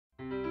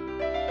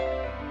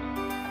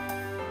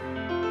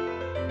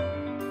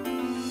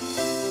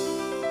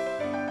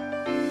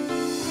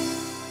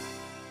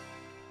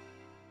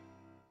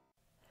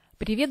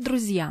Привет,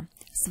 друзья!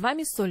 С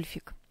вами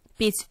Сольфик.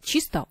 Петь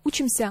чисто,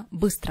 учимся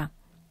быстро.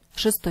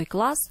 6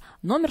 класс,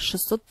 номер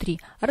 603.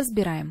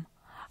 Разбираем.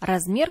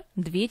 Размер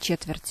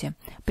 2/4.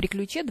 При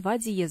ключе 2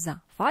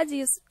 диеза. Фа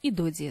диез и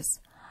до диез.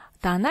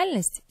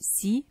 Тональность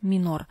си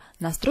минор.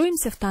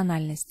 Настроимся в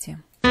тональности.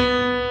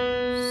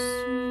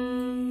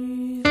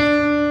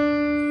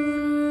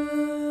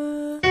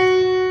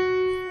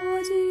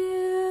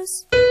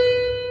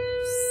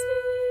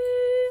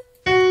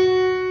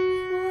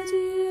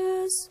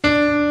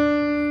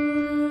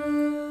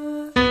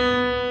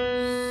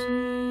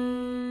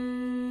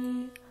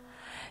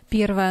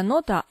 Первая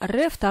нота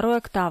ре второй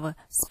октавы.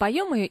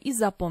 Споем ее и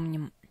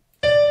запомним.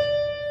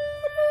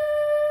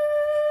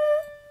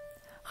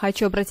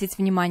 Хочу обратить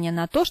внимание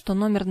на то, что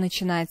номер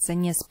начинается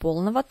не с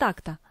полного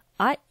такта,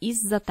 а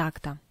из-за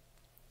такта.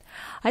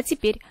 А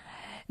теперь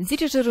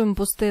дирижируем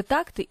пустые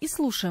такты и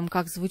слушаем,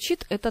 как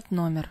звучит этот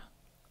номер.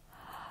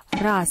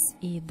 Раз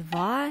и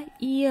два,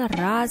 и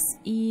раз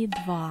и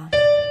два.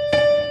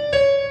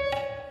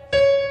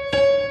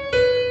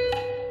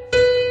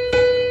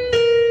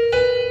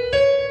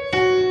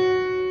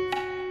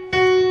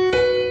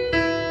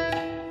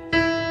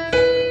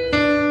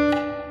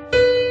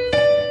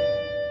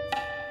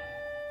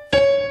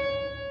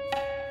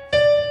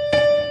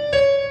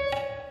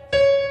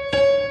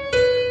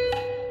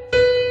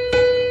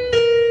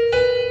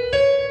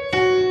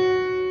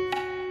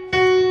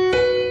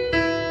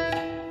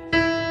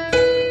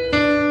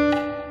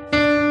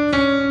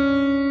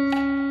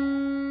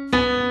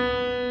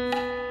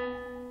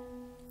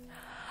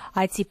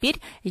 А теперь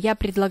я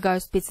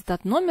предлагаю спеть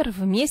этот номер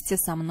вместе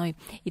со мной.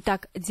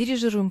 Итак,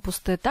 дирижируем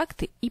пустые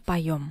такты и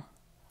поем.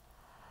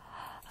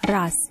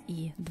 Раз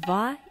и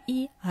два,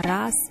 и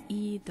раз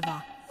и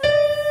два.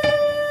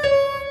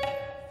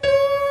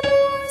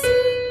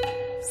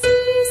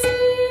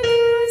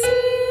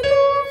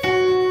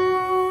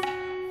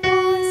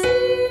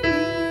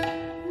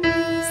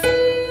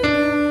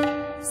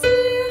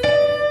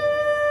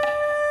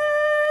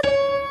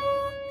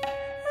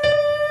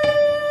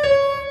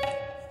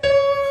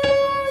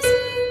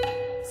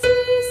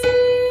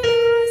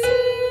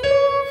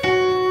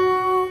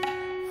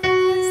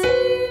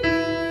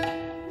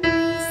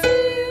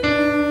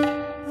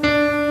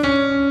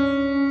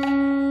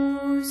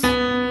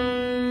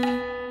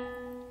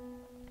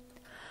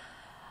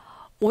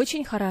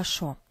 Очень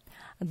хорошо.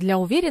 Для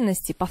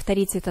уверенности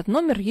повторите этот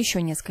номер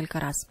еще несколько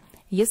раз.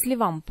 Если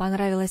вам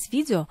понравилось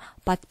видео,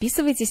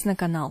 подписывайтесь на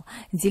канал,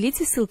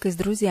 делитесь ссылкой с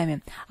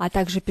друзьями, а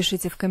также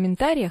пишите в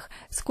комментариях,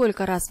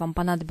 сколько раз вам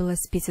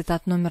понадобилось спеть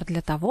этот номер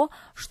для того,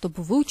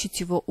 чтобы выучить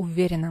его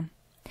уверенно.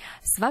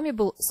 С вами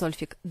был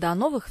Сольфик. До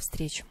новых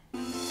встреч!